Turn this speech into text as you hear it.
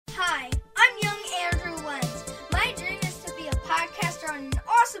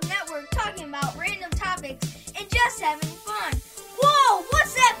us having fun. Whoa,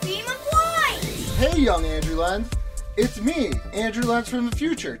 what's that beam of light? Hey, young Andrew Lenz. It's me, Andrew Lenz from the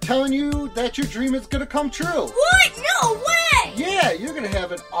future, telling you that your dream is going to come true. What? No way! Yeah, you're going to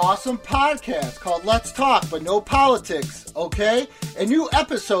have an awesome podcast called Let's Talk, but no politics, okay? And new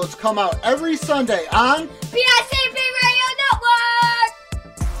episodes come out every Sunday on BICB Radio Network!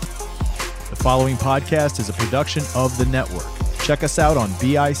 The following podcast is a production of the network. Check us out on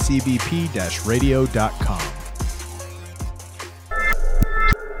bicbp-radio.com.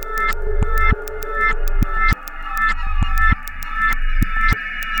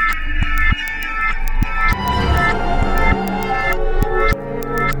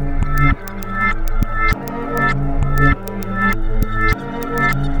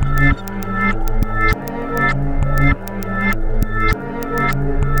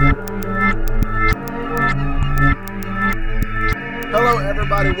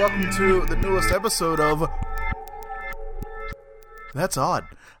 Welcome to the newest episode of That's Odd.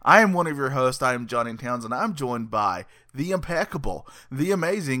 I am one of your hosts. I am Johnny Townsend. I'm joined by the impeccable, the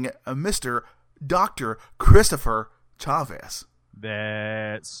amazing Mr. Dr. Christopher Chavez.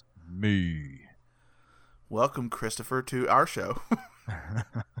 That's me. Welcome, Christopher, to our show.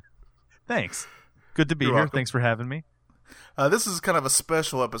 Thanks. Good to be here. Welcome. Thanks for having me. This is kind of a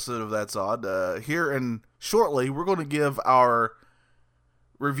special episode of That's Odd. Here and shortly, we're going to give our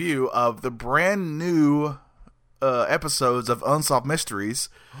review of the brand new episodes of Unsolved Mysteries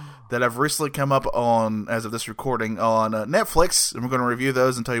that have recently come up on, as of this recording, on Netflix, and we're going to review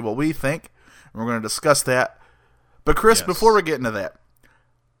those and tell you what we think, and we're going to discuss that. But Chris, before we get into that,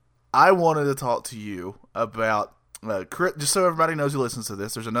 I wanted to talk to you about Chris, just so everybody knows who listens to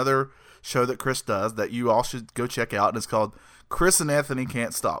this. There's another show that Chris does that you all should go check out, and it's called Chris and Anthony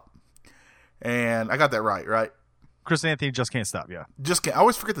Can't Stop. And I got that right? Chris and Anthony just can't stop, yeah. Just can't. I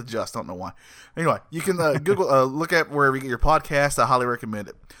always forget the just. I don't know why. Anyway, you can Google, look at wherever you get your podcast. I highly recommend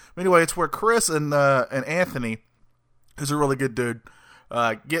it. Anyway, it's where Chris and Anthony, who's a really good dude,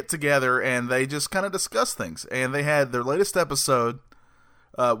 get together and they just kind of discuss things. And they had their latest episode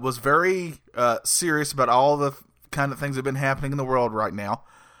was very serious about all the kind of things that have been happening in the world right now.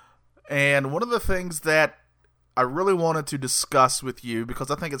 And one of the things that I really wanted to discuss with you, because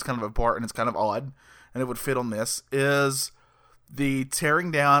I think it's kind of important, it's kind of odd, and it would fit on this, is the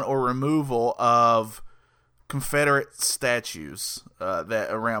tearing down or removal of Confederate statues that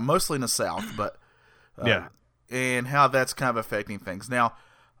around, mostly in the South, but and how that's kind of affecting things. Now,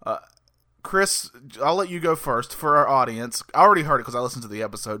 Chris, I'll let you go first for our audience. I already heard it because I listened to the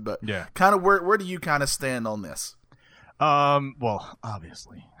episode, but kind of where do you kind of stand on this? Well,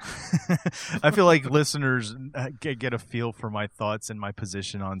 obviously, I feel like listeners get a feel for my thoughts and my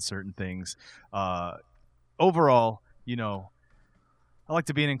position on certain things. Overall, I like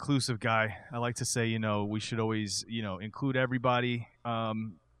to be an inclusive guy. I like to say, we should always, include everybody.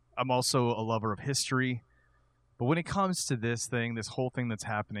 I'm also a lover of history, but when it comes to this whole thing that's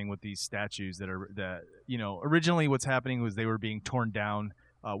happening with these statues originally what's happening was they were being torn down.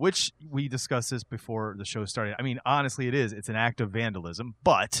 Which we discussed this before the show started. I mean, honestly, it's an act of vandalism,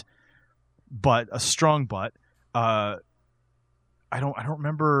 but a strong but. I don't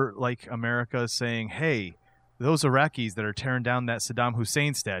remember like America saying, "Hey, those Iraqis that are tearing down that Saddam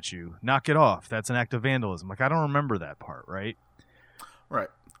Hussein statue, knock it off. That's an act of vandalism." Like I don't remember that part, right? Right.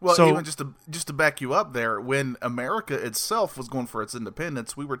 Well, even just to back you up there, when America itself was going for its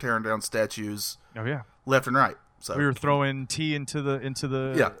independence, we were tearing down statues. Oh yeah, left and right. So we were throwing tea into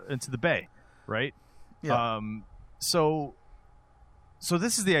the bay, right? Yeah. So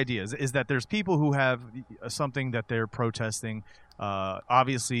this is the idea: is that there's people who have something that they're protesting.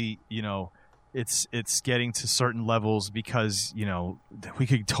 Obviously, it's getting to certain levels because we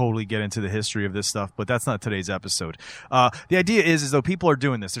could totally get into the history of this stuff, but that's not today's episode. The idea is though people are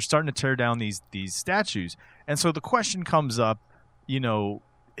doing this; they're starting to tear down these statues, and so the question comes up,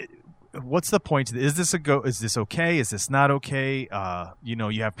 what's the point? Is this Is this okay? Is this not okay?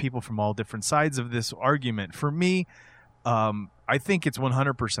 You have people from all different sides of this argument. For me, I think it's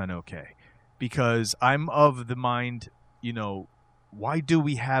 100% okay because I'm of the mind, why do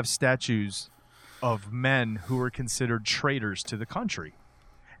we have statues of men who are considered traitors to the country?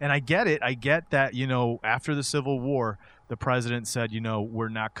 And I get it. I get that, after the Civil War, the president said, we're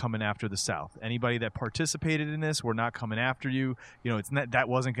not coming after the South. Anybody that participated in this, we're not coming after you. That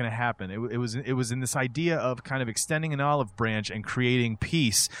wasn't going to happen. It was in this idea of kind of extending an olive branch and creating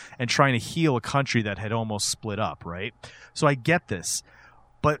peace and trying to heal a country that had almost split up, right? So I get this.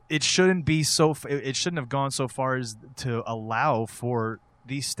 But it shouldn't have gone so far as to allow for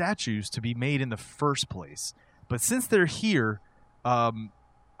these statues to be made in the first place. But since they're here,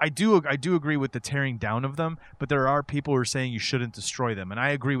 I do agree with the tearing down of them, but there are people who are saying you shouldn't destroy them, and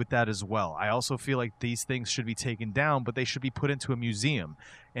I agree with that as well. I also feel like these things should be taken down, but they should be put into a museum.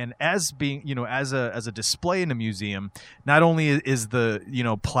 And as being, as a display in a museum, not only is the,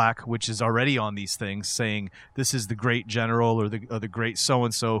 plaque, which is already on these things, saying this is the great general or the great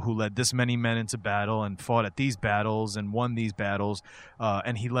so-and-so who led this many men into battle and fought at these battles and won these battles,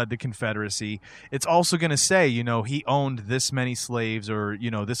 and he led the Confederacy. It's also going to say, he owned this many slaves, or,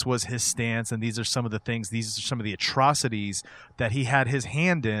 this was his stance, and these are some of the things, these are some of the atrocities that he had his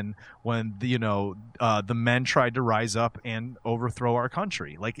hand in when, the men tried to rise up and overthrow our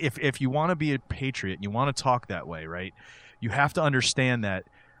country. Like, if you want to be a patriot, you want to talk that way, right? You have to understand that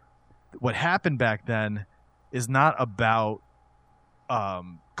what happened back then is not about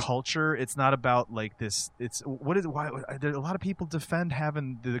culture. It's not about like this. Why there, a lot of people defend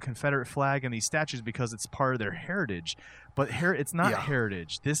having the Confederate flag and these statues because it's part of their heritage, but it's not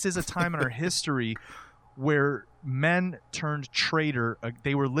heritage. This is a time in our history where men turned traitor.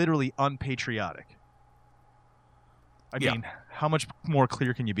 They were literally unpatriotic. I mean, how much more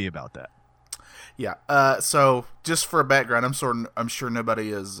clear can you be about that? Yeah. So just for a background, I'm sure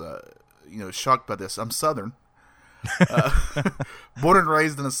nobody is shocked by this. I'm Southern, born and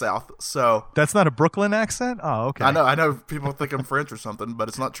raised in the South. So that's not a Brooklyn accent. Oh, okay. I know. People think I'm French or something, but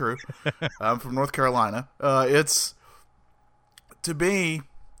it's not true. I'm from North Carolina. It's to be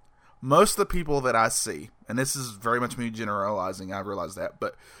most of the people that I see, and this is very much me generalizing. I realize that,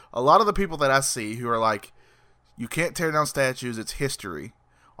 but a lot of the people that I see who are like, you can't tear down statues, it's history,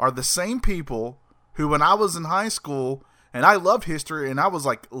 are the same people who, when I was in high school, and I loved history, and I was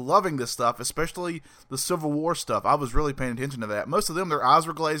like loving this stuff, especially the Civil War stuff. I was really paying attention to that. Most of them, their eyes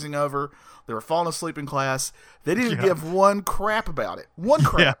were glazing over. They were falling asleep in class. They didn't give one crap about it. One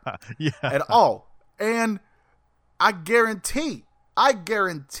crap at all. And I guarantee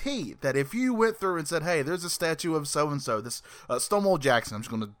that if you went through and said, hey, there's a statue of so-and-so, this Stonewall Jackson, I'm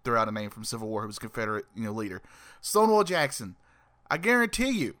just going to throw out a name from Civil War, who was a Confederate leader. Stonewall Jackson, I guarantee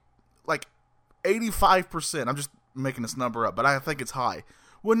you, like 85%, I'm just making this number up, but I think it's high,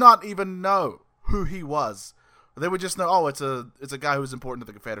 would not even know who he was. They would just know, oh, it's a guy who was important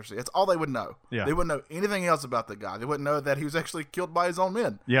to the Confederacy. That's all they would know. Yeah. They wouldn't know anything else about the guy. They wouldn't know that he was actually killed by his own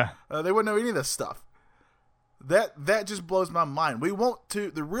men. Yeah. They wouldn't know any of this stuff. That just blows my mind.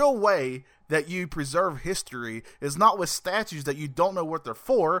 The real way that you preserve history is not with statues that you don't know what they're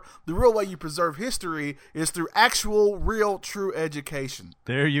for. The real way you preserve history is through actual, real, true education.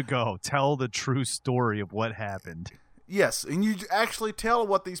 There you go. Tell the true story of what happened. Yes, and you actually tell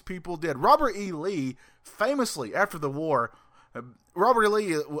what these people did. Robert E. Lee, famously, after the war, Robert E.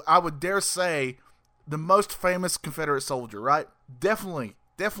 Lee, I would dare say, the most famous Confederate soldier, right? Definitely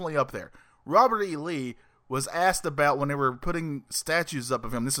up there. Robert E. Lee was asked about, when they were putting statues up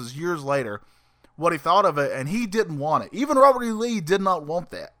of him, this was years later, what he thought of it, and he didn't want it. Even Robert E. Lee did not want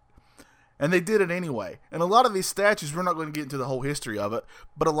that. And they did it anyway. And a lot of these statues, we're not going to get into the whole history of it,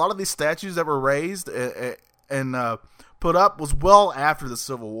 but a lot of these statues that were raised and put up was well after the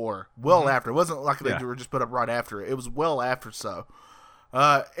Civil War. Well after. It wasn't like they were just put up right after it. It was well after so.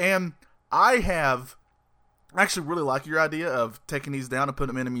 And I actually really like your idea of taking these down and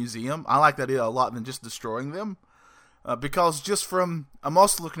putting them in a museum. I like that idea a lot than just destroying them. Because I'm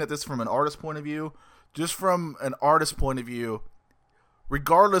also looking at this from an artist point of view. Just from an artist point of view,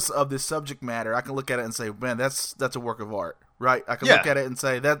 regardless of the subject matter, I can look at it and say, man, that's a work of art, right? I can look at it and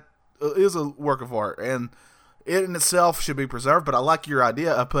say, that is a work of art. And it in itself should be preserved, but I like your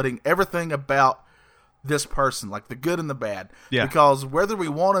idea of putting everything about this person, like the good and the bad. Yeah. Because whether we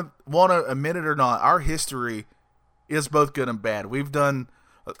want to admit it or not, our history is both good and bad.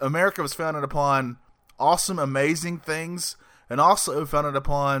 America was founded upon awesome, amazing things, and also founded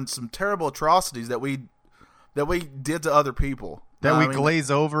upon some terrible atrocities that we did to other people. That we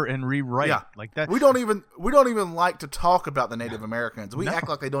glaze over and rewrite. Yeah. Like that. We don't even like to talk about the Native Americans. We act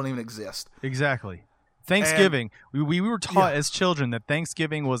like they don't even exist. Exactly. Thanksgiving. We were taught as children that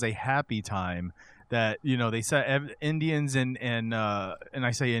Thanksgiving was a happy time. That they said Indians and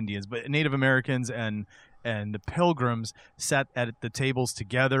I say Indians, but Native Americans and the Pilgrims sat at the tables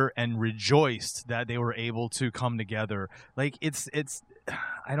together and rejoiced that they were able to come together. Like it's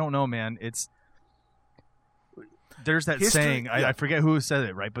I don't know, man. There's that saying. I forget who said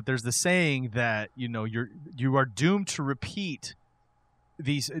it, right? But there's the saying that you are doomed to repeat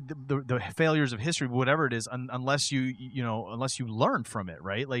the failures of history, whatever it is, unless you learn from it,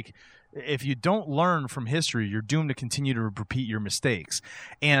 right? Like if you don't learn from history, you're doomed to continue to repeat your mistakes.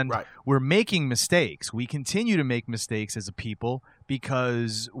 And Right. we're making mistakes. We continue to make mistakes as a people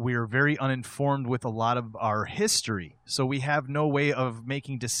because we're very uninformed with a lot of our history. So we have no way of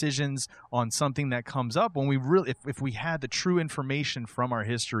making decisions on something that comes up when we really, if we had the true information from our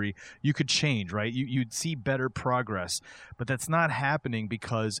history, you could change, right? You'd see better progress. But that's not happening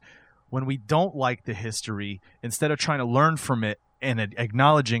because when we don't like the history, instead of trying to learn from it and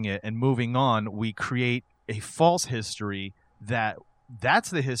acknowledging it and moving on, we create a false history that's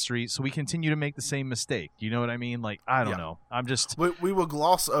the history, so we continue to make the same mistake. You know what I mean? Like, I don't know. I'm just... We will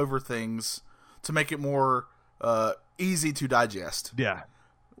gloss over things to make it more easy to digest. Yeah.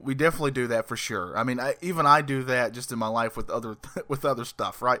 We definitely do that for sure. I mean, I do that just in my life with other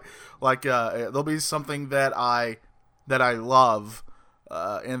stuff, right? Like, there'll be something that I love,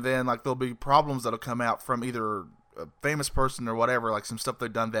 and then, like, there'll be problems that'll come out from either a famous person or whatever, like some stuff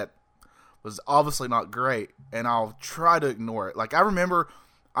they've done that was obviously not great, and I'll try to ignore it. Like, I remember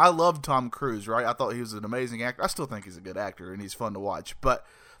I loved Tom Cruise, right? I thought he was an amazing actor. I still think he's a good actor, and he's fun to watch. But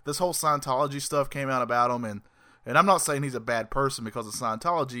this whole Scientology stuff came out about him, and I'm not saying he's a bad person because of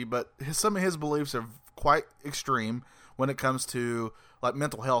Scientology, but some of his beliefs are quite extreme when it comes to, like,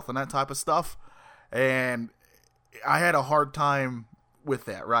 mental health and that type of stuff. And I had a hard time with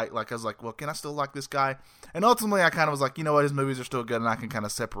that, right? Like, I was like, well, can I still like this guy? And ultimately, I kind of was like, you know what, his movies are still good, and I can kind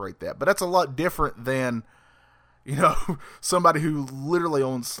of separate that. But that's a lot different than, you know, somebody who literally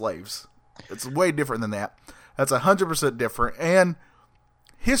owns slaves. It's way different than that. That's 100% different. And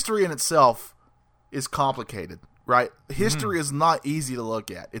history in itself is complicated, right? History is not easy to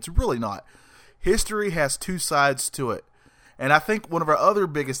look at. It's really not. History has two sides to it. And I think one of our other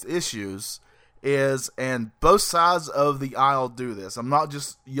biggest issues is, and both sides of the aisle do this. I'm not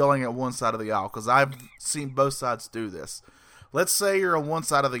just yelling at one side of the aisle because I've seen both sides do this. Let's say you're on one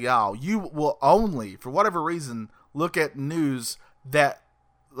side of the aisle. You will only, for whatever reason, look at news that,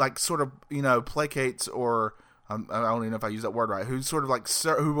 like, sort of, you know, placates, or I don't even know if I use that word right, who sort of like,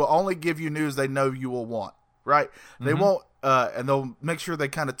 who will only give you news they know you will want, right? They won't, and they'll make sure they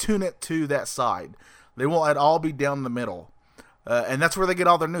kind of tune it to that side. They won't at all be down the middle. And that's where they get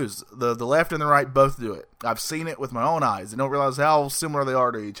all their news. The left and the right both do it. I've seen it with my own eyes. They don't realize how similar they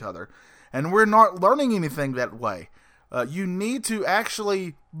are to each other. And we're not learning anything that way. You need to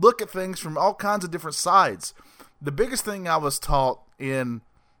actually look at things from all kinds of different sides. The biggest thing I was taught in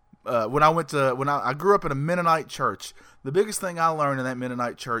when I grew up in a Mennonite church, the biggest thing I learned in that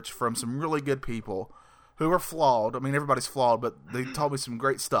Mennonite church from some really good people who are flawed, I mean, everybody's flawed, but they taught me some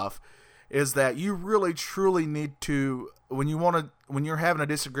great stuff, is that you really truly need to, when you're having a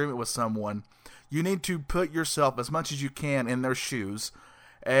disagreement with someone, you need to put yourself as much as you can in their shoes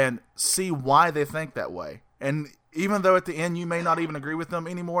and see why they think that way. And even though at the end you may not even agree with them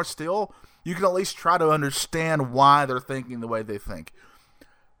anymore, still, you can at least try to understand why they're thinking the way they think.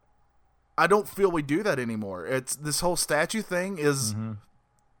 I don't feel we do that anymore. It's this whole statue thing is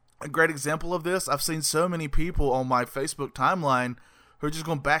a great example of this. I've seen so many people on my Facebook timeline who are just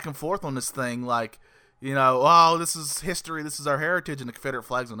going back and forth on this thing, like, you know, oh, this is history, this is our heritage, and the Confederate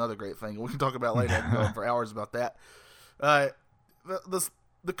flag's another great thing. We can talk about later. I can go on for hours about that.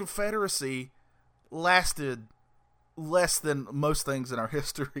 The Confederacy lasted less than most things in our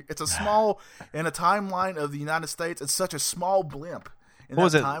history. It's a small, in a timeline of the United States, it's such a small blimp in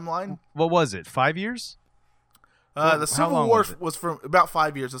that timeline. What was it, 5 years? The Civil War was from about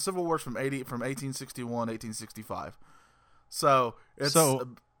 5 years. The Civil War from 1861 to 1865. So it's 4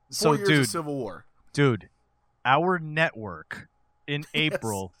 years of Civil War. Dude, our network in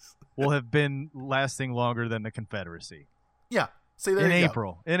April will have been lasting longer than the Confederacy. Yeah. See, there you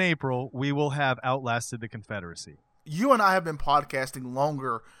go. In April, we will have outlasted the Confederacy. You and I have been podcasting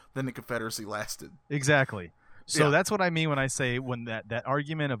longer than the Confederacy lasted. Exactly. So that's what I mean when I say when that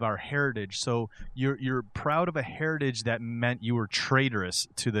argument of our heritage. So you're proud of a heritage that meant you were traitorous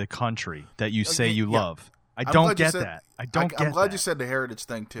to the country that you say you love. I don't get that. I'm glad you said the heritage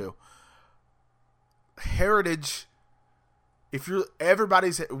thing too. Heritage, if you're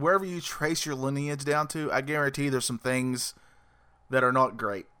wherever you trace your lineage down to, I guarantee there's some things that are not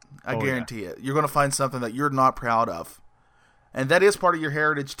great. I guarantee it. You're going to find something that you're not proud of, and that is part of your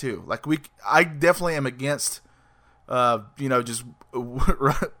heritage too. Like I definitely am against, just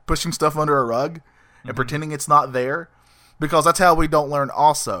pushing stuff under a rug and pretending it's not there, because that's how we don't learn.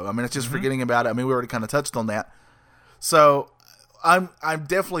 Also, I mean, it's just forgetting about it. I mean, we already kind of touched on that. So I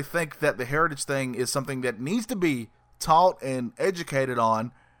definitely think that the heritage thing is something that needs to be taught and educated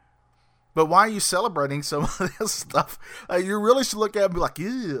on. But why are you celebrating some of this stuff? You really should look at it and be like,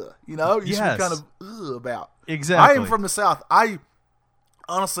 ew, you know? You should be kind of about. Exactly. I am from the South. I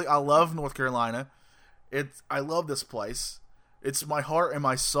honestly, I love North Carolina. I love this place. It's my heart and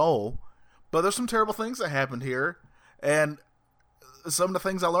my soul. But there's some terrible things that happened here, and some of the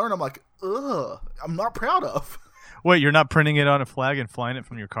things I learned, I'm like, ugh, I'm not proud of. Wait, you're not printing it on a flag and flying it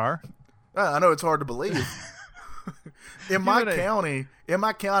from your car? I know it's hard to believe. In my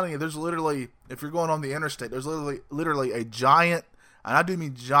county, there's literally, if you're going on the interstate, there's literally a giant, and I do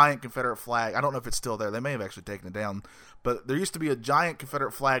mean giant, Confederate flag. I don't know if it's still there. They may have actually taken it down, but there used to be a giant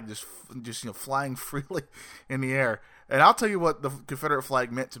Confederate flag just flying freely in the air. And I'll tell you what the Confederate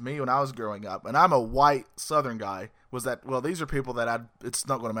flag meant to me when I was growing up, and I'm a white Southern guy, was that, well, these are people that it's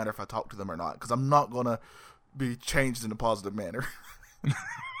not going to matter if I talk to them or not, because I'm not going to be changed in a positive manner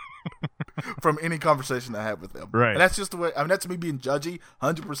from any conversation I have with them. Right. And that's just the way, I mean, that's me being judgy,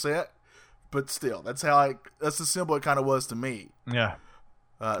 100%, but still, that's the symbol it kind of was to me. Yeah.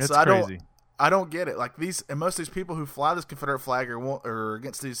 It's so crazy. I don't get it. Like most of these people who fly this Confederate flag or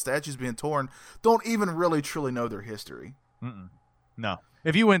against these statues being torn don't even really truly know their history. Mm-mm. No.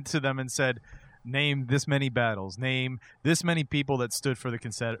 If you went to them and said, name this many battles, name this many people that stood for the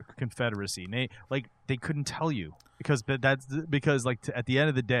Confederacy, they couldn't tell you because at the end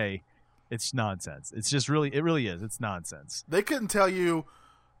of the day, it's nonsense. It's just it really is. It's nonsense. They couldn't tell you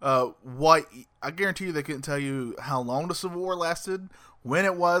I guarantee you they couldn't tell you how long the Civil War lasted, when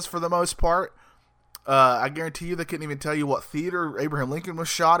it was for the most part. I guarantee you they couldn't even tell you what theater Abraham Lincoln was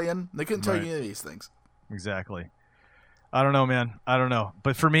shot in. They couldn't tell you any of these things. Exactly. I don't know, man. I don't know.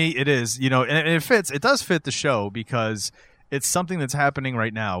 But for me, it is, and it does fit the show because it's something that's happening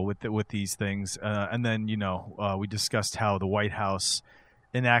right now with these things. And then, we discussed how the White House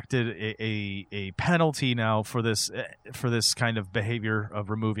enacted a penalty now for this kind of behavior of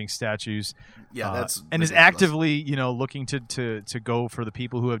removing statues. Yeah, that's and ridiculous. is actively looking to go for the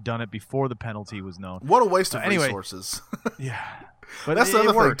people who have done it before the penalty was known. What a waste of resources. Yeah, but that's the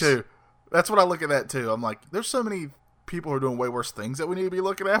other works. thing too. That's what I look at that too. I'm like, there's so many people who are doing way worse things that we need to be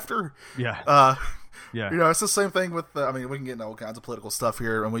looking after. Yeah. Yeah. It's the same thing with. I mean, we can get into all kinds of political stuff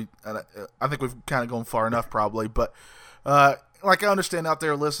here, and I think we've kind of gone far enough probably, but. Like I understand out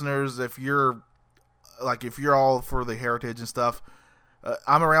there, listeners, if you're all for the heritage and stuff,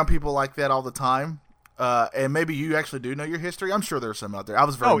 I'm around people like that all the time, and maybe you actually do know your history. I'm sure there's some out there. I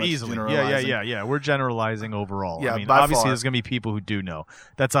was very much easily. generalizing. Yeah. We're generalizing overall. Yeah, I mean, by obviously far. there's going to be people who do know.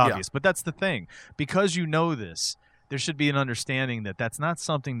 That's obvious, but that's the thing. Because you know this, there should be an understanding that that's not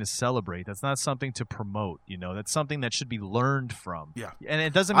something to celebrate. That's not something to promote. That's something that should be learned from. Yeah, and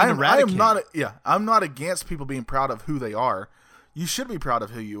it doesn't mean eradicate. I'm not against people being proud of who they are. You should be proud of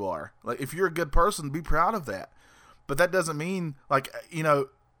who you are. Like, if you're a good person, be proud of that. But that doesn't mean,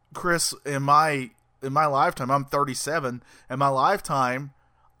 Chris, in my lifetime, I'm 37. In my lifetime,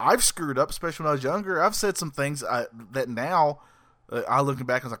 I've screwed up, especially when I was younger. I've said some things that now, I looking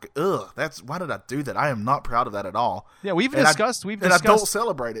back, I was like, ugh, why did I do that? I am not proud of that at all. Yeah, we've discussed. And I don't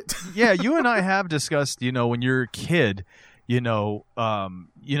celebrate it. Yeah, you and I have discussed, when you're a kid,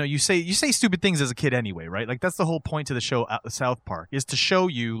 you say stupid things as a kid anyway, right? Like, that's the whole point to the show South Park, is to show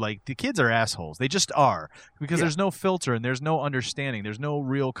you, like, the kids are assholes. They just are, because there's no filter and there's no understanding. There's no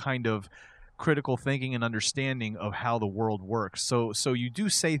real kind of critical thinking and understanding of how the world works. So you do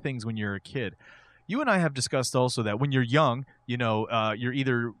say things when you're a kid. You and I have discussed also that when you're young, you're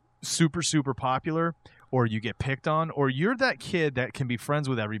either super, super popular, or you get picked on, or you're that kid that can be friends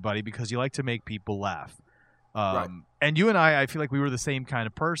with everybody because you like to make people laugh. Right. And you and I feel like we were the same kind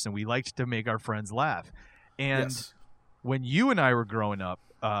of person. We liked to make our friends laugh. And when you and I were growing up,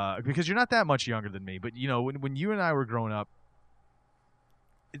 because you're not that much younger than me, but when you and I were growing up,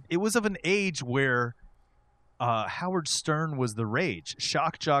 it was of an age where Howard Stern was the rage.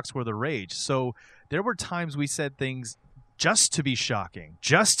 Shock jocks were the rage. So there were times we said things just to be shocking,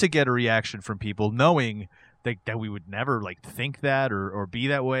 just to get a reaction from people, knowing that we would never think that or be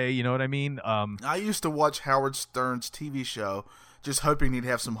that way. You know what I mean? I used to watch Howard Stern's TV show just hoping he'd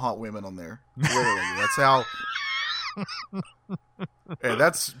have some hot women on there. Literally. That's how. Yeah,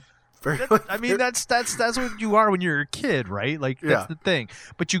 that's very. I mean, that's what you are when you're a kid, right? Like, that's the thing.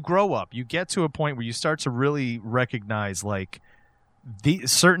 But you grow up. You get to a point where you start to really recognize,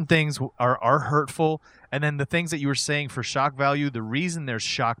 certain things are hurtful, and then the things that you were saying for shock value, the reason there's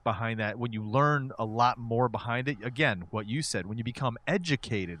shock behind that, when you learn a lot more behind it, again, what you said, when you become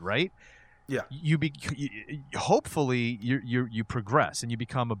educated, right? Yeah. Hopefully you progress and you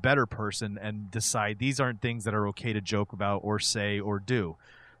become a better person and decide these aren't things that are okay to joke about or say or do.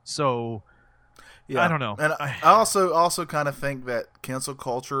 So I don't know. And I also kind of think that cancel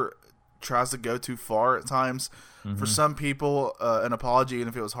culture tries to go too far at times. Mm-hmm. For some people, an apology, and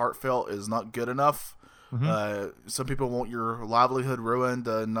if it was heartfelt, is not good enough. Some people want your livelihood ruined,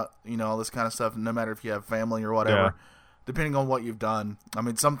 not, all this kind of stuff, no matter if you have family or whatever, depending on what you've done. I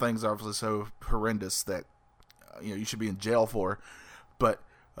mean, some things are obviously so horrendous that, you should be in jail for. But,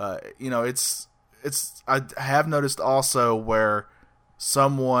 I have noticed also where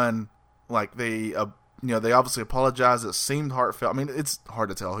someone, like, they obviously apologized. It seemed heartfelt. I mean, it's hard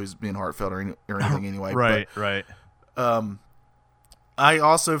to tell who's being heartfelt or anything anyway. Right. I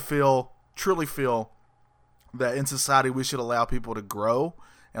also truly feel that in society we should allow people to grow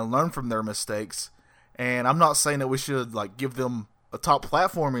and learn from their mistakes. And I'm not saying that we should, like, give them a top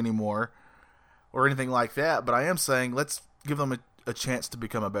platform anymore or anything like that, but I am saying let's give them a chance to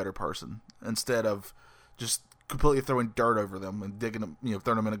become a better person instead of just completely throwing dirt over them and digging them,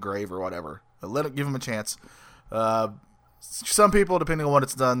 throwing them in a grave or whatever. Give them a chance. Some people, depending on what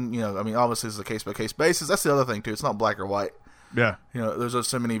it's done, obviously it's a case-by-case basis. That's the other thing, too. It's not black or white. Yeah. There's just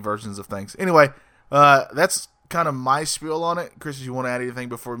so many versions of things. Anyway, that's kind of my spiel on it. Chris, do you want to add anything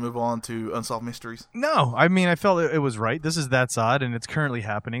before we move on to Unsolved Mysteries? No, I mean, I felt it was right. This is That's Odd, and it's currently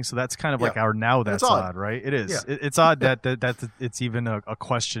happening, so that's kind of like our Now That's Odd, right? It is. Yeah. It's odd that it's even a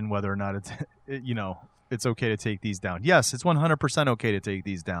question whether or not it's, it's okay to take these down. Yes, it's 100% okay to take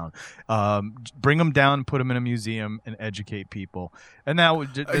these down. Bring them down, put them in a museum, and educate people. And now,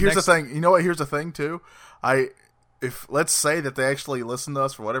 here's the thing. You know what? Here's the thing, too. If let's say that they actually listen to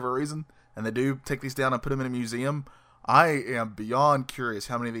us for whatever reason, and they do take these down and put them in a museum, I am beyond curious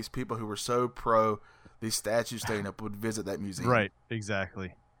how many of these people who were so pro these statues staying up would visit that museum. Right,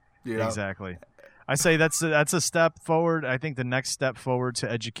 exactly. You know? Exactly. I say that's a step forward. I think the next step forward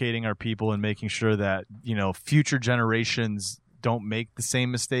to educating our people and making sure that, future generations don't make the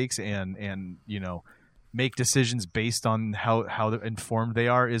same mistakes and make decisions based on how informed they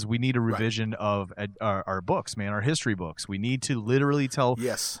are is we need a revision of our books, man, our history books. We need to literally tell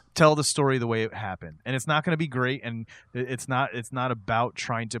the story the way it happened. And it's not going to be great, and it's not about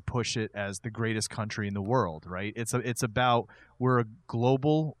trying to push it as the greatest country in the world, right? It's about we're a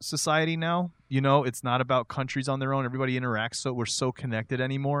global society now. It's not about countries on their own. Everybody interacts, so we're so connected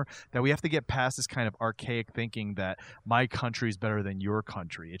anymore that we have to get past this kind of archaic thinking that my country is better than your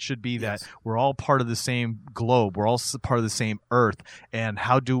country. It should be that we're all part of the same globe. We're all part of the same earth. And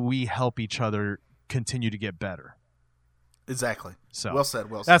how do we help each other continue to get better? Exactly. So well said.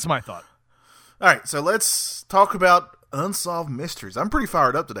 That's my thought. All right, so let's talk about Unsolved Mysteries. I'm pretty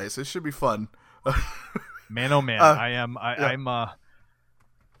fired up today, so it should be fun. Man, oh man, I'm.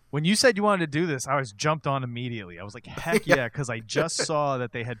 When you said you wanted to do this, I was jumped on immediately. I was like, heck yeah, because I just saw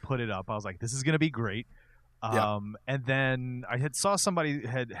that they had put it up. I was like, this is going to be great. And then I saw somebody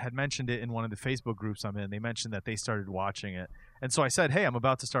had mentioned it in one of the Facebook groups I'm in. They mentioned that they started watching it. And so I said, hey, I'm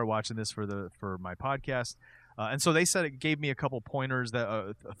about to start watching this for my podcast. And so they said it gave me a couple pointers,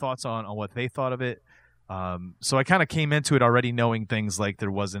 thoughts on what they thought of it. So I kind of came into it already knowing things like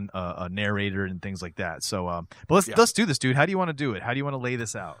there wasn't a narrator and things like that. So, but let's do this, dude. How do you want to do it? How do you want to lay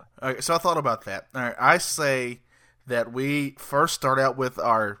this out? Okay, so I thought about that. All right, I say that we first start out with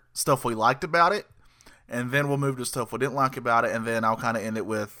our stuff we liked about it, and then we'll move to stuff we didn't like about it, and then I'll kind of end it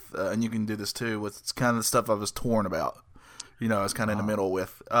with, and you can do this too, with kind of the stuff I was torn about. I was kind of in the middle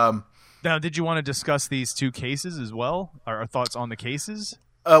with. Now, did you want to discuss these two cases as well? Our thoughts on the cases?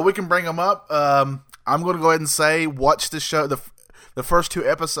 We can bring them up. I'm going to go ahead and say watch the show, the first 2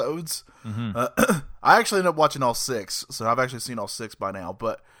 episodes. Mm-hmm. I actually ended up watching all 6, so I've actually seen all 6 by now.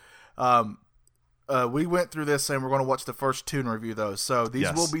 But we went through this and we're going to watch the first 2 and review those. So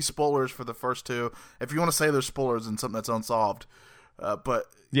these will be spoilers for the first 2. If you want to say there's spoilers in something that's unsolved. But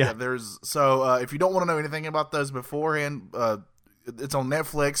there's if you don't want to know anything about those beforehand, it's on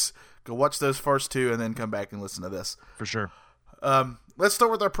Netflix. Go watch those first 2 and then come back and listen to this. For sure. Let's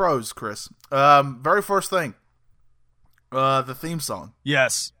start with our pros, Chris. Very first thing, the theme song.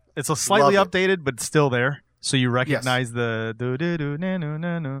 Yes, it's a slightly updated, but still there. So you recognize the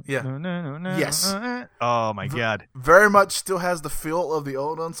Yes. Oh my god. Very much still has the feel of the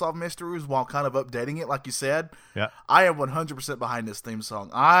old Unsolved Mysteries while kind of updating it, like you said. Yeah. I am 100% behind this theme song.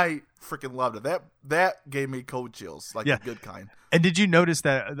 I freaking loved it. That gave me cold chills, like the good kind. And did you notice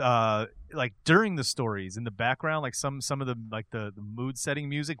that like during the stories in the background, like some of the like the mood setting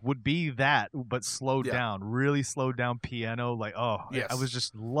music would be that, but slowed down, really slowed down piano. Like, I was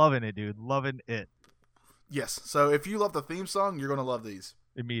just loving it, dude. Loving it. Yes. So if you love the theme song, you're going to love these.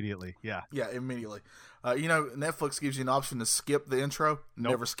 Immediately. Yeah. Yeah, immediately. Netflix gives you an option to skip the intro.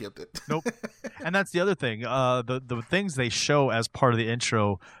 Nope. Never skipped it. Nope. And that's the other thing. The things they show as part of the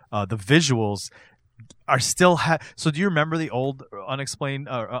intro, the visuals, are still so do you remember the old unexplained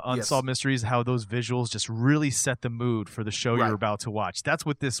unsolved Yes. mysteries, how those visuals just really set the mood for the show Right. you're about to watch? That's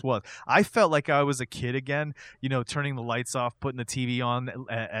what this was. I felt like I was a kid again, turning the lights off, putting the TV on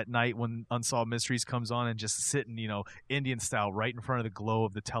at night when Unsolved Mysteries comes on, and just sitting, Indian style right in front of the glow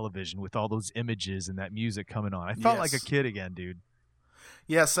of the television with all those images and that music coming on. I felt like a Yes. kid again, dude.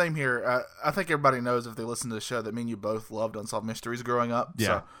 Yeah, same here. I think everybody knows, if they listen to the show, that me and you both loved Unsolved Mysteries growing up. Yeah.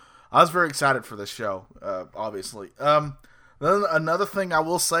 So I was very excited for this show, obviously. Then another thing I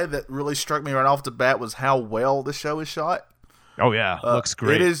will say that really struck me right off the bat was how well the show is shot. Oh yeah, looks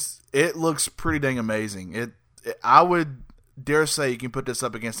great. It looks pretty dang amazing. I would dare say you can put this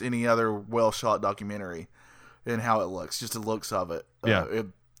up against any other well shot documentary in how it looks, just the looks of it. Yeah.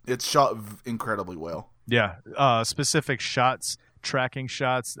 It's shot incredibly well. Yeah, specific shots, tracking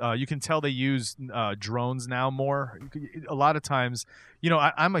shots. You can tell they use drones now more. A lot of times,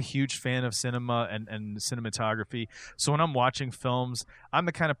 I'm a huge fan of cinema and cinematography. So when I'm watching films, I'm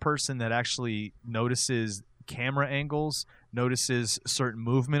the kind of person that actually notices camera angles, notices certain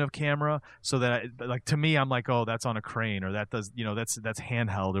movement of camera, so that to me, I'm like, oh, that's on a crane, or that does, that's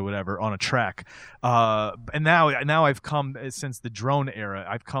handheld or whatever on a track. And now I've come, since the drone era,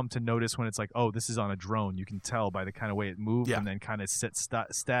 I've come to notice when it's like, oh, this is on a drone. You can tell by the kind of way it moves, Yeah. and then kind of sits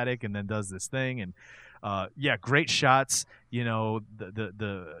static and then does this thing. And great shots.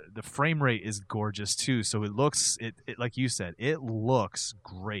 The frame rate is gorgeous too. So it looks, it like you said, it looks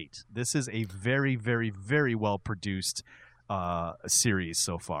great. This is a very, very, very well produced series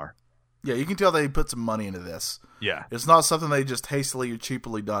so far. Yeah, you can tell they put some money into this. Yeah. It's not something they just hastily or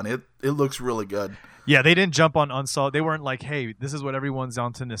cheaply done. It looks really good. Yeah, they didn't jump on Unsolved. They weren't like, hey, this is what everyone's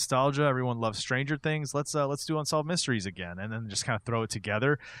onto nostalgia. Everyone loves Stranger Things. Let's do Unsolved Mysteries again, and then just kind of throw it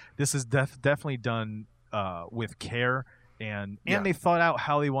together. This is definitely done with care, and they thought out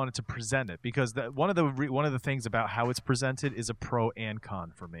how they wanted to present it, because one of the things about how it's presented is a pro and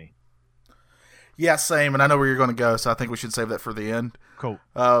con for me. Yeah, same. And I know where you're going to go, so I think we should save that for the end. Cool.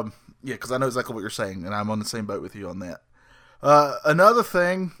 Yeah, because I know exactly what you're saying, and I'm on the same boat with you on that. Another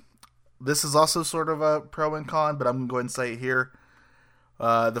thing, this is also sort of a pro and con, but I'm going to go ahead and say it here.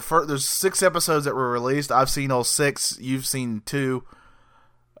 There's 6 episodes that were released. I've seen all 6. You've seen 2.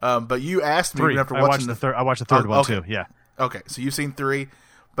 But you asked me 3. after I watching watched the third. I watched the third one okay. too. Yeah. Okay, so you've seen 3.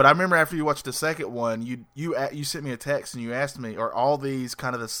 But I remember after you watched the second one, you sent me a text and you asked me, are all these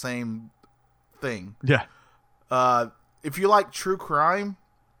kind of the same thing? Yeah. If you like true crime,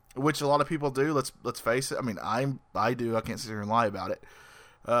 which a lot of people do, let's face it. I mean, I do. I can't sit here and lie about it.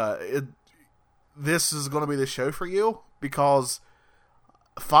 This is going to be the show for you, because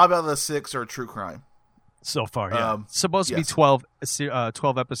 5 out of the 6 are true crime. So far, yeah. Supposed to be 12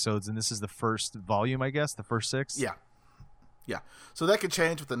 episodes, and this is the first volume, I guess, the first 6. Yeah. So that could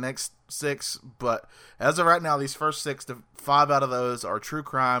change with the next 6, but as of right now, these first 6, 5 out of those are true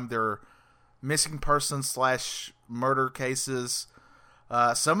crime. They're missing persons / murder cases.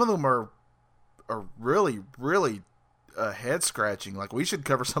 Some of them are really, really head scratching. Like, we should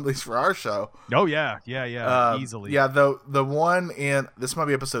cover some of these for our show. Oh yeah, easily. Yeah, the one in, this might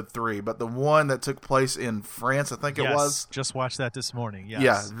be episode 3, but the one that took place in France, I think it was. Just watched that this morning. Yes.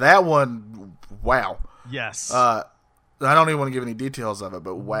 Yeah, that one. Wow. Yes. I don't even want to give any details of it,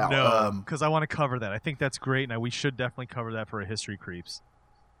 but wow. No, because I want to cover that. I think that's great, and we should definitely cover that for a History Creeps.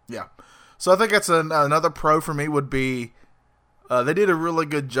 Yeah. So I think that's another pro for me would be they did a really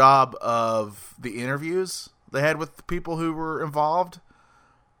good job of the interviews they had with the people who were involved.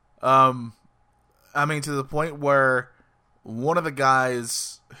 I mean, to the point where one of the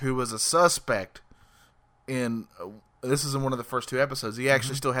guys who was a suspect in this is in one of the first 2 episodes, he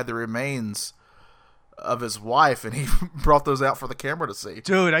actually still had the remains of his wife, and he brought those out for the camera to see.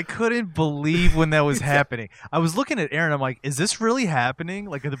 Dude, I couldn't believe when that was happening. I was looking at Aaron, I'm like, is this really happening?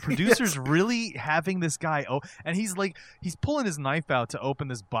 Like, are the producers really having this guy and he's pulling his knife out to open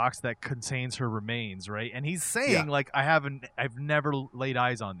this box that contains her remains, right? And he's saying, like, I've never laid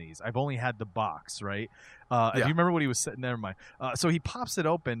eyes on these. I've only had the box, right? Do you remember what he was saying? Never mind. So he pops it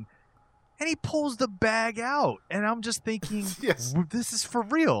open, and he pulls the bag out, and I'm just thinking, this is for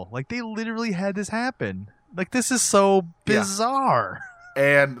real. Like, they literally had this happen. Like, this is so bizarre.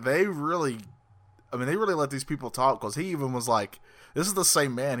 And they really let these people talk, because he even was like, this is the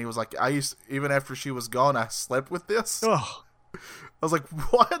same man. He was like, even after she was gone, I slept with this. Ugh. I was like,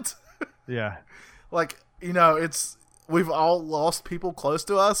 what? Yeah. Like, we've all lost people close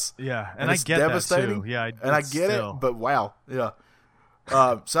to us. Yeah, and I get devastating. that too. Yeah, I get it, but wow. Yeah.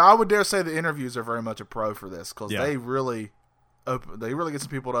 So I would dare say the interviews are very much a pro for this, because they really get some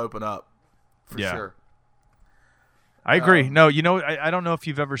people to open up for sure. I agree. No, I don't know if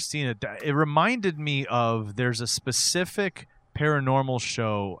you've ever seen it. It reminded me of, there's a specific paranormal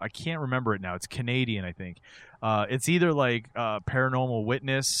show. I can't remember it now. It's Canadian, I think. It's either like Paranormal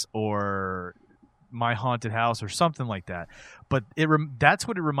Witness or My Haunted House or something like that. But that's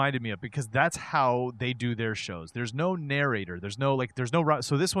what it reminded me of, because that's how they do their shows. There's no narrator.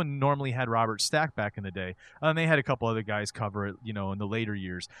 So this one normally had Robert Stack back in the day, and they had a couple other guys cover it, in the later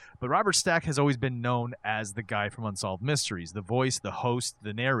years. But Robert Stack has always been known as the guy from Unsolved Mysteries, the voice, the host,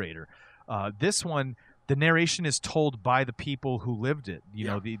 the narrator. This one, the narration is told by the people who lived it.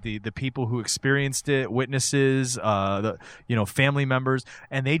 The people who experienced it, witnesses, family members,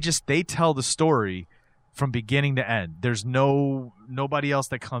 and they tell the story from beginning to end. There's nobody else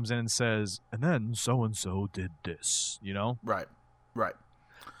that comes in and says, and then so and so did this. Right.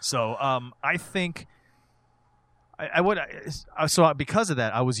 So I think I would. So because of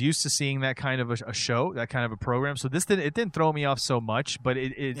that, I was used to seeing that kind of a show, that kind of a program. So it didn't throw me off so much, but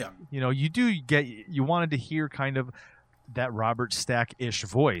you wanted to hear kind of that Robert Stack-ish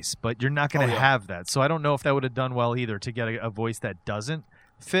voice, but you're not going to have that. So I don't know if that would have done well either, to get a voice that doesn't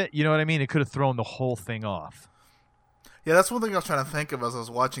fit. You know what I mean? It could have thrown the whole thing off. Yeah, that's one thing I was trying to think of as I was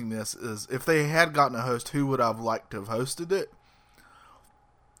watching this, is if they had gotten a host, who would I have liked to have hosted it?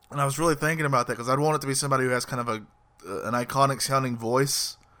 And I was really thinking about that, because I'd want it to be somebody who has kind of an iconic sounding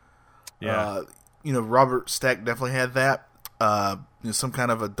voice. Yeah. Robert Stack definitely had that. Some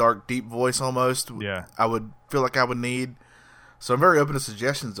kind of a dark, deep voice almost. Yeah. I would feel like I would need. So I'm very open to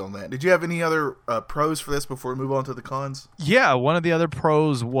suggestions on that. Did you have any other pros for this before we move on to the cons? Yeah, one of the other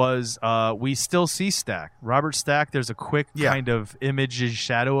pros was we still see Stack. Robert Stack, there's a quick kind of image and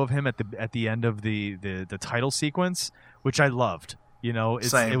shadow of him at the end of the title sequence, which I loved.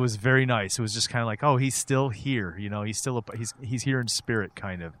 It was very nice. It was just kind of like, oh, he's still here. He's still he's here in spirit,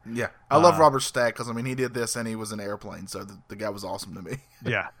 kind of. Yeah, I love Robert Stack, because he did this and he was an airplane, so the guy was awesome to me.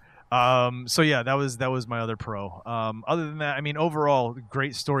 Yeah. So yeah, that was my other pro. Other than that, overall,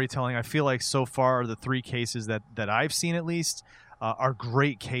 great storytelling. I feel like so far the 3 cases that I've seen, at least, are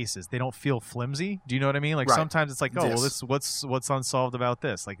great cases. They don't feel flimsy. Do you know what I mean? Like sometimes it's like, oh, well, this what's unsolved about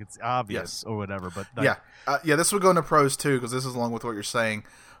this? Like, it's obvious or whatever. But this would go into pros too, because this is along with what you're saying.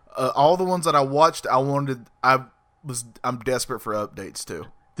 All the ones that I watched, I'm desperate for updates too.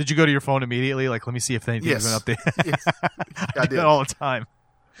 Did you go to your phone immediately? Like, let me see if anything's been updated. Yes. I did all the time.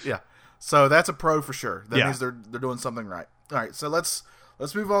 Yeah, so that's a pro for sure. That means they're doing something right. All right, so let's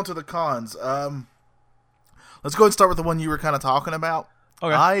move on to the cons. Let's go ahead and start with the one you were kind of talking about.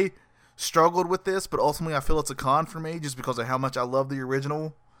 Okay. I struggled with this, but ultimately I feel it's a con for me, just because of how much I love the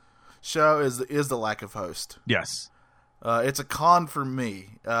original show. Is the lack of host. Yes, it's a con for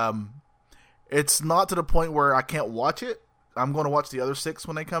me. It's not to the point where I can't watch it. I'm going to watch the other 6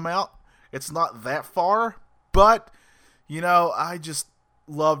 when they come out. It's not that far, but I just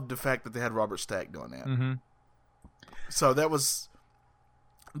loved the fact that they had Robert Stack doing that. Mm-hmm. So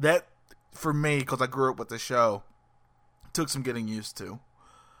that for me, because I grew up with the show, took some getting used to.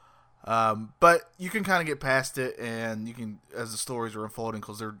 But you can kind of get past it, and you can, as the stories are unfolding,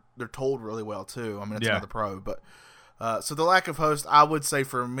 because they're told really well too. It's another pro. But so the lack of host, I would say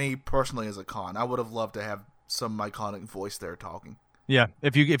for me personally, is a con. I would have loved to have some iconic voice there talking. Yeah,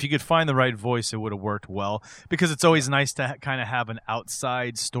 if you could find the right voice, it would have worked well, because it's always nice to kind of have an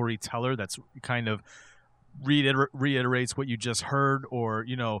outside storyteller that's kind of reiterates what you just heard, or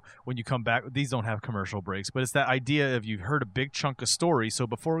when you come back. These don't have commercial breaks, but it's that idea of, you've heard a big chunk of story, so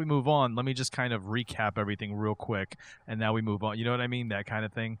before we move on, let me just kind of recap everything real quick, and now we move on. You know what I mean? That kind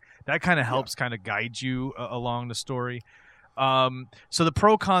of thing. That kind of helps kind of guide you along the story. So the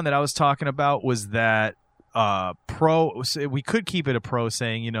pro con that I was talking about was that we could keep it a pro,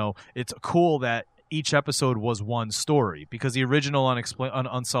 saying it's cool that each episode was one story, because the original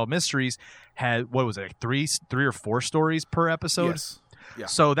Unsolved Mysteries had, what was it, like three or 4 stories per episode? Yes. Yeah.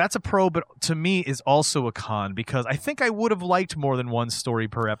 So that's a pro, but to me is also a con, because I think I would have liked more than one story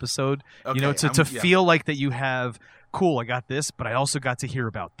per episode. Okay, to feel like that you have, cool, I got this, but I also got to hear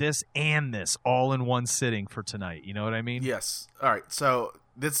about this and this all in one sitting for tonight. You know what I mean? Yes. All right. So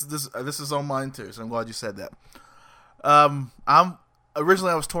this is on mine too, so I'm glad you said that.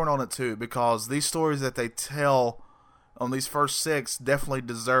 Originally I was torn on it too, because these stories that they tell on these first 6 definitely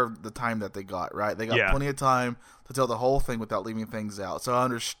deserved the time that they got, right? They got plenty of time to tell the whole thing without leaving things out, so I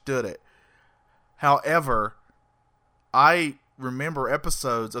understood it. However, I remember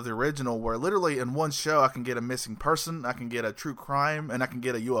episodes of the original where literally in one show I can get a missing person, I can get a true crime, and I can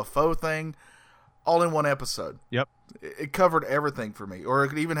get a UFO thing all in one episode. Yep. It covered everything for me. Or it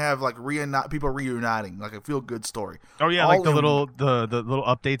could even have like people reuniting, like a feel-good story. Oh yeah, all like the little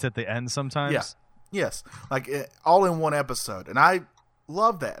updates at the end sometimes. Yes, like all in one episode, and I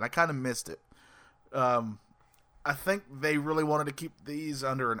love that, and I kind of missed it. I think they really wanted to keep these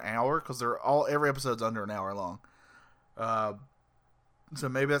under an hour because every episode's under an hour long. So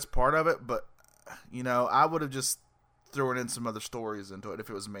maybe that's part of it, but I would have just thrown in some other stories into it if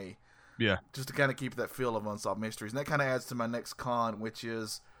it was me. Yeah, just to kind of keep that feel of Unsolved Mysteries, and that kind of adds to my next con, which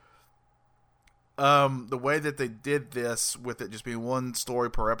is the way that they did this with it just being one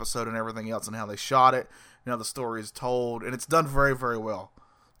story per episode and everything else, and how they shot it, and how the story is told, and it's done very, very well.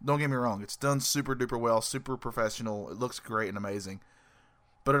 Don't get me wrong, it's done super duper well, super professional. It looks great and amazing,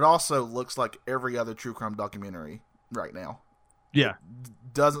 but it also looks like every other true crime documentary right now. Yeah,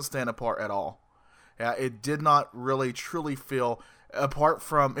 it doesn't stand apart at all. Yeah, it did not really truly feel, apart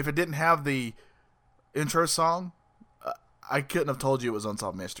from if it didn't have the intro song, I couldn't have told you it was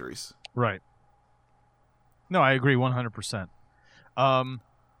Unsolved Mysteries. Right. No, I agree 100%.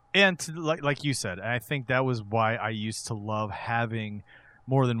 And like you said, I think that was why I used to love having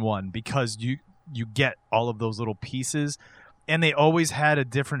more than one, because you get all of those little pieces, and they always had a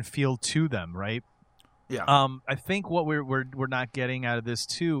different feel to them, right? Yeah. I think what we're not getting out of this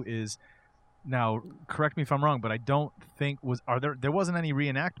too is, now correct me if I'm wrong, but I don't think there wasn't any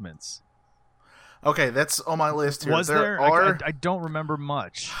reenactments. Okay, that's on my list here. Was there? I don't remember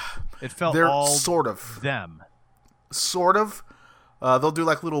much. It felt all sort of them. Sort of. They'll do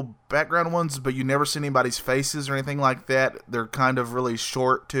like little background ones, but you never see anybody's faces or anything like that. They're kind of really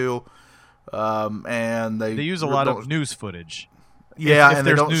short too, and they use a lot of news footage. Yeah, if and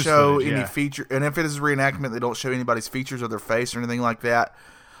they don't show footage, any feature. And if it is a reenactment, they don't show anybody's features or their face or anything like that.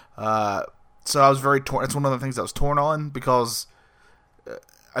 So I was very torn. It's one of the things I was torn on, because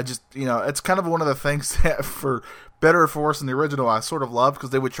I just, it's kind of one of the things that, for better or for worse, in the original, I sort of loved,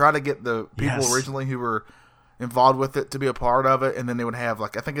 because they would try to get the people originally who were involved with it to be a part of it, and then they would have,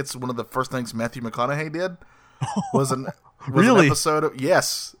 like, I think it's one of the first things Matthew McConaughey did was an episode of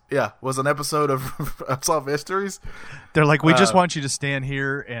was an episode of Unsolved Mysteries. They're like, we just want you to stand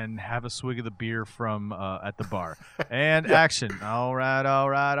here and have a swig of the beer from at the bar, and action. All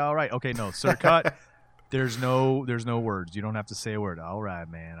right. Okay, no, sir, cut. There's no words. You don't have to say a word. All right,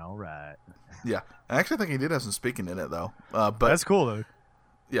 man. All right. Yeah, I actually think he did have some speaking in it though. But that's cool though.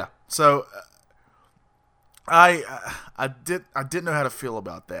 Yeah. So I didn't know how to feel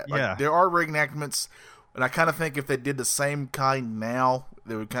about that. Like, there are reenactments, and I kind of think if they did the same kind now,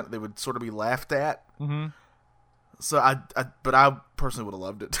 they would sort of be laughed at. Mm-hmm. So but I personally would have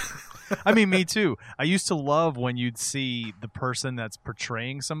loved it. I mean, me too. I used to love when you'd see the person that's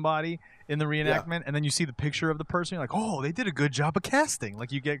portraying somebody in the reenactment, and then you see the picture of the person. You're like, oh, they did a good job of casting.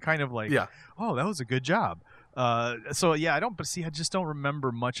 Like, you get kind of like, oh, that was a good job. So yeah, I just don't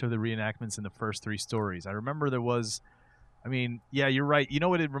remember much of the reenactments in the first three stories. I remember there was, I mean, yeah, you're right. You know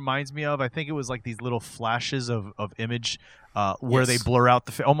what it reminds me of? I think it was like these little flashes of image where they blur out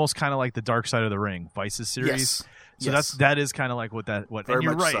almost kind of like the Dark Side of the Ring, Vice's series. Yes. So that is kind of like what. Very and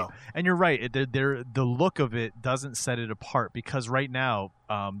you're much right. So. And you're right. The look of it doesn't set it apart, because right now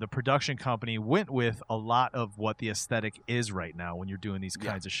the production company went with a lot of what the aesthetic is right now when you're doing these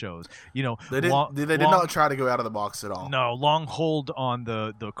kinds of shows. They did not try to go out of the box at all. No, long hold on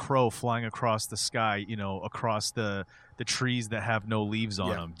the crow flying across the sky, across the trees that have no leaves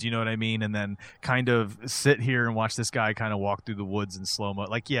on them. Do you know what I mean? And then kind of sit here and watch this guy kind of walk through the woods in slow-mo.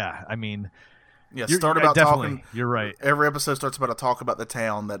 Like, yeah, I mean... Yeah, talking. You're right. Every episode starts about a talk about the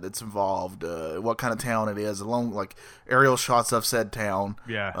town that it's involved, what kind of town it is, along like aerial shots of said town.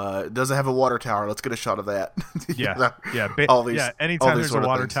 Yeah. Does it have a water tower? Let's get a shot of that. Anytime there's a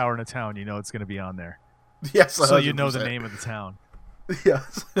water tower in a town, it's going to be on there. Yes, 100%. So you know the name of the town.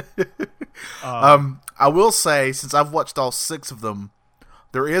 Yes. I will say, since I've watched all 6 of them,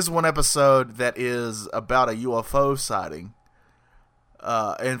 there is one episode that is about a UFO sighting.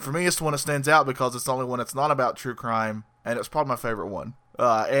 And for me, it's the one that stands out because it's the only one that's not about true crime, and it's probably my favorite one.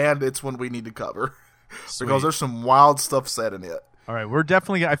 And it's one we need to cover because there's some wild stuff said in it. All right, we're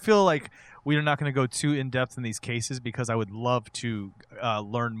definitely. I feel like we are not going to go too in depth in these cases because I would love to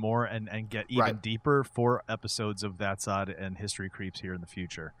learn more and get even deeper for episodes of That's Odd and History Creeps here in the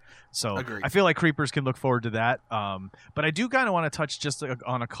future. So Agreed. I feel like creepers can look forward to that. But I do kind of want to touch just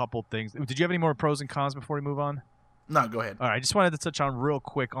on a couple things. Did you have any more pros and cons before we move on? No, go ahead. All right, I just wanted to touch on real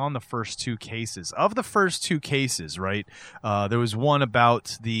quick on the first 2 cases. Of the first 2 cases, right, there was one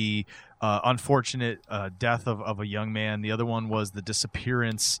about the unfortunate death of a young man. The other one was the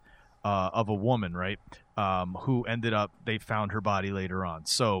disappearance of a woman, right, who ended up, they found her body later on.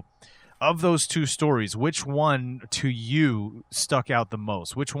 So of those 2 stories, which one to you stuck out the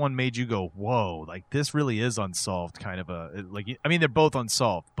most? Which one made you go, whoa, like this really is unsolved kind of I mean, they're both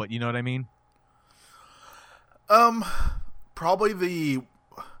unsolved, but you know what I mean? Probably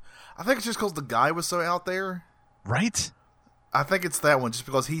I think it's just because the guy was so out there. Right? I think it's that one, just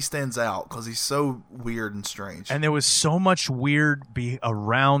because he stands out, because he's so weird and strange. And there was so much weird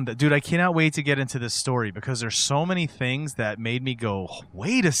around. Dude, I cannot wait to get into this story, because there's so many things that made me go,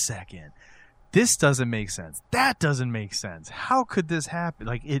 wait a second. This doesn't make sense. That doesn't make sense. How could this happen?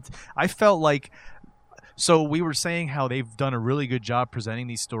 I felt like, so we were saying how they've done a really good job presenting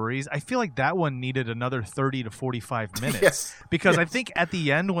these stories. I feel like that one needed another 30 to 45 minutes. Yes. Because Yes. I think at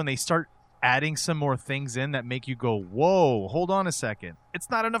the end, when they start adding some more things in that make you go, whoa, hold on a second. It's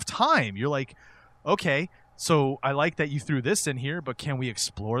not enough time. You're like, okay, so I like that you threw this in here, but can we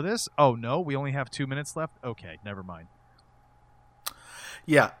explore this? Oh, no, we only have 2 minutes left? Okay, never mind.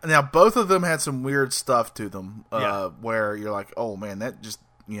 Yeah. Now, both of them had some weird stuff to them, Yeah. where you're like, oh, man, that just,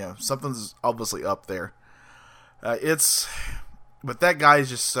 something's obviously up there. But that guy is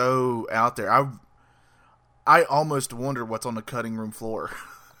just so out there. I almost wonder what's on the cutting room floor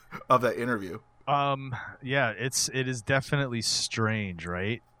of that interview. Yeah, it is definitely strange,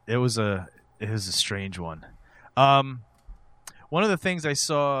 right? It was a strange one. One of the things I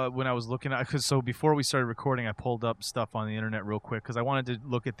saw when I was looking at, so before we started recording, I pulled up stuff on the internet real quick because I wanted to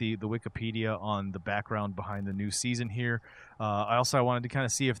look at the Wikipedia on the background behind the new season here. I wanted to kind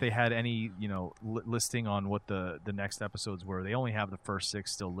of see if they had any, listing on what the next episodes were. They only have the first 6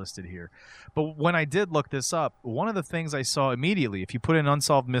 still listed here. But when I did look this up, one of the things I saw immediately, if you put in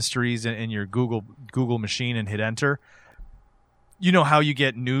Unsolved Mysteries in your Google machine and hit enter, you know how you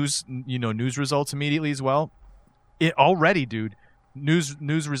get news results immediately as well. It already, dude. News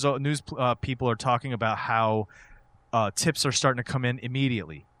people are talking about how tips are starting to come in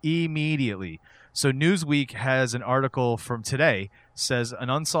immediately. So Newsweek has an article from today, says an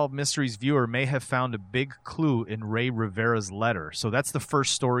Unsolved Mysteries viewer may have found a big clue in Ray Rivera's letter. So that's the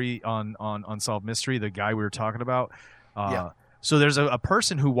first story on Unsolved Mystery, the guy we were talking about. Yeah. So there's a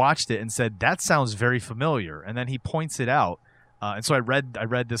person who watched it and said, that sounds very familiar. And then he points it out. And so I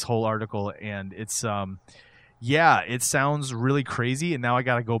read this whole article, and it's yeah, it sounds really crazy, and now I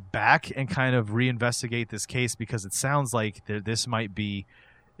got to go back and kind of reinvestigate this case, because it sounds like it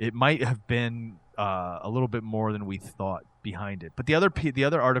might have been a little bit more than we thought behind it. But the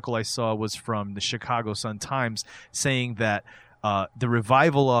other article I saw was from the Chicago Sun-Times, saying that the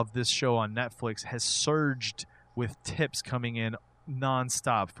revival of this show on Netflix has surged with tips coming in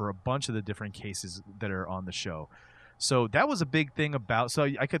nonstop for a bunch of the different cases that are on the show. So that was a big thing about. So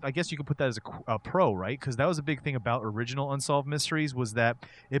I guess you could put that as a pro, right? Because that was a big thing about original Unsolved Mysteries, was that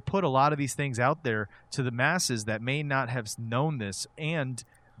it put a lot of these things out there to the masses that may not have known this, and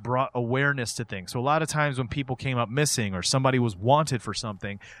brought awareness to things. So a lot of times when people came up missing or somebody was wanted for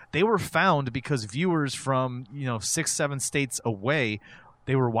something, they were found because viewers from 6-7 states away,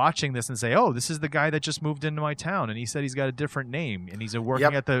 they were watching this and say, "Oh, this is the guy that just moved into my town, and he said he's got a different name, and he's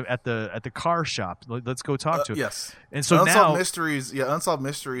working at the car shop. Let's go talk to him." Yes. And so Unsolved now,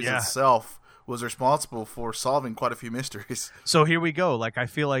 Mysteries itself was responsible for solving quite a few mysteries. So here we go. I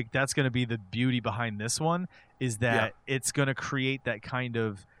feel like that's going to be the beauty behind this one, is that it's going to create that kind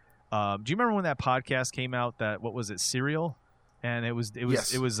of. Do you remember when that podcast came out? That, what was it, Serial? And it was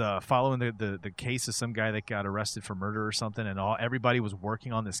following the case of some guy that got arrested for murder or something, and everybody was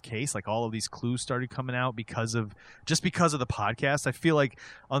working on this case. All of these clues started coming out because of the podcast. I feel like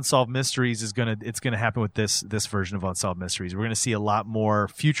Unsolved Mysteries it's gonna happen with this version of Unsolved Mysteries. We're gonna see a lot more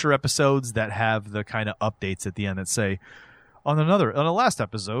future episodes that have the kind of updates at the end that say, on the last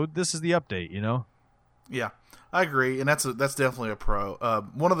episode, this is the update. Yeah, I agree, and that's definitely a pro.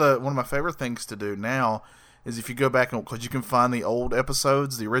 One of my favorite things to do now is if you go back, because you can find the old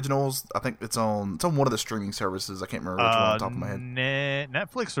episodes, the originals. I think it's on one of the streaming services. I can't remember which one off the top of my head.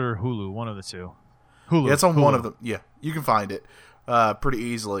 Netflix or Hulu, one of the two. Hulu. Yeah, it's on one of them. Yeah, you can find it pretty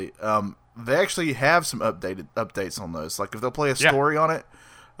easily. They actually have some updates on those. If they'll play a story on it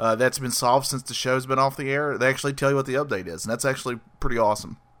that's been solved since the show's been off the air, they actually tell you what the update is, and that's actually pretty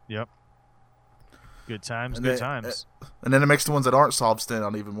awesome. Yep. Good times, times. And then it makes the ones that aren't solved stand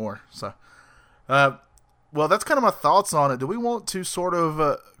out even more. So, well, that's kind of my thoughts on it. Do we want to sort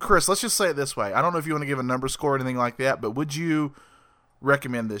of, Chris, let's just say it this way. I don't know if you want to give a number score or anything like that, but would you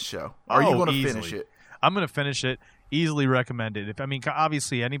recommend this show? Are you going to finish it? I'm going to finish it. Easily recommend it.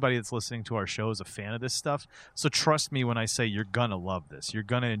 Obviously, anybody that's listening to our show is a fan of this stuff. So trust me when I say you're going to love this. You're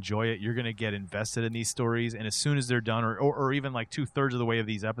going to enjoy it. You're going to get invested in these stories. And as soon as they're done, or even 2/3 of the way of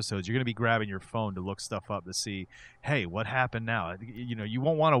these episodes, you're going to be grabbing your phone to look stuff up to see, hey, what happened now? You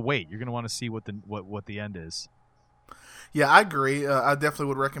won't want to wait. You're going to want to see what the end is. Yeah, I agree. I definitely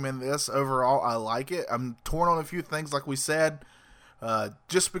would recommend this. Overall, I like it. I'm torn on a few things, like we said.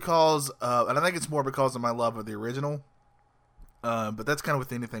 just because, and I think it's more because of my love of the original. But that's kind of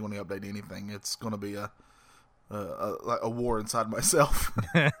with anything when you update anything, it's going to be a war inside myself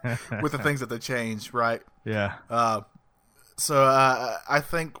with the things that they change, right? Yeah. So I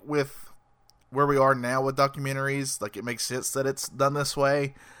think with where we are now with documentaries, like it makes sense that it's done this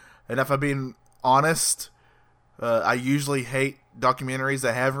way. And if I'm being honest, I usually hate documentaries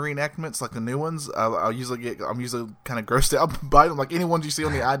that have reenactments, like the new ones. I'm usually kind of grossed out by them, like any ones you see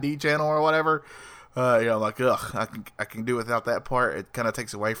on the ID channel or whatever. Like, ugh, I can do without that part. It kind of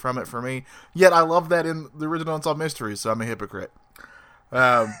takes away from it for me. Yet I love that in the original Unsolved Mysteries, so I'm a hypocrite.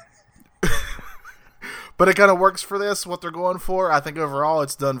 But it kind of works for this, what they're going for. I think overall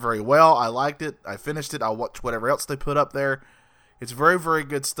it's done very well. I liked it. I finished it. I'll watch whatever else they put up there. It's very, very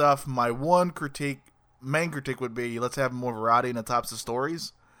good stuff. My one main critique would be, let's have more variety in the types of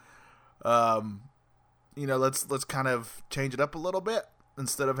stories. Let's kind of change it up a little bit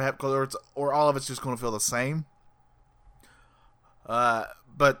instead of or all of it's just going to feel the same.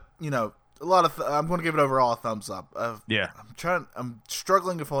 But a lot of I'm going to give it overall a thumbs up. I'm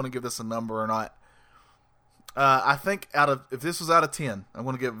struggling if I want to give this a number or not. I think if this was out of 10, I'm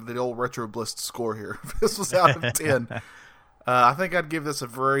going to give the old Retro Bliss score here. If this was out of 10, I think I'd give this a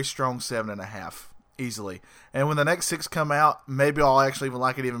very strong 7.5 easily. And when the next 6 come out, maybe I'll actually even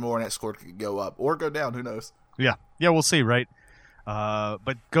like it even more, and that score could go up or go down. Who knows? Yeah, we'll see, right?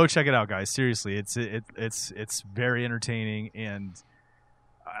 But go check it out, guys. Seriously, it's very entertaining, and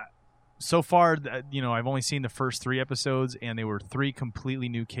so far, I've only seen the first 3 episodes, and they were 3 completely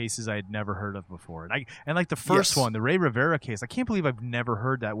new cases I had never heard of before. And like the first one, the Ray Rivera case, I can't believe I've never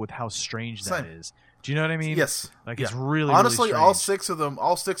heard that with how strange that is. Do you know what I mean? Yes. It's really, honestly, really all six of them.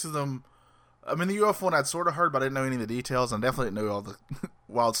 I mean, the UFO one I'd sort of heard, but I didn't know any of the details, and definitely didn't know all the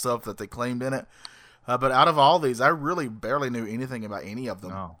wild stuff that they claimed in it. But out of all these, I really barely knew anything about any of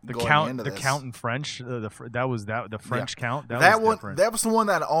them. Oh. The count in French, the French count. That was the one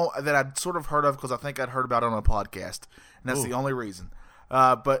that I'd sort of heard of because I think I'd heard about it on a podcast, and that's the only reason.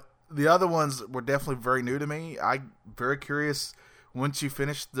 But the other ones were definitely very new to me. I'm very curious. Once you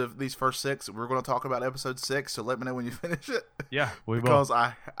finish these first 6, we're going to talk about episode 6. So let me know when you finish it. Yeah, we will. Because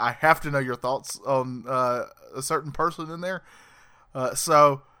I have to know your thoughts on a certain person in there.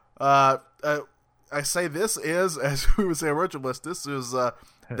 I say this is, as we would say in Retro Bliss, this is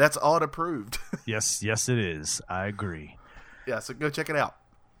that's odd approved. Yes, it is. I agree. Yeah, so go check it out.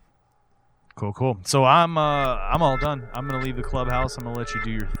 Cool. So I'm all done. I'm gonna leave the clubhouse. I'm gonna let you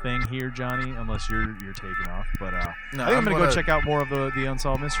do your thing here, Johnny, unless you're taking off. But I think I'm gonna go check out more of the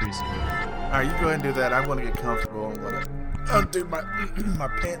Unsolved Mysteries. All right, you go ahead and do that. I'm gonna get comfortable. I'm gonna undo my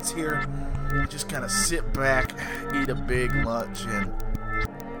pants here. Just kind of sit back, eat a big lunch, and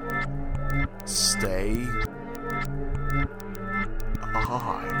stay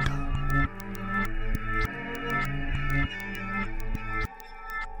odd.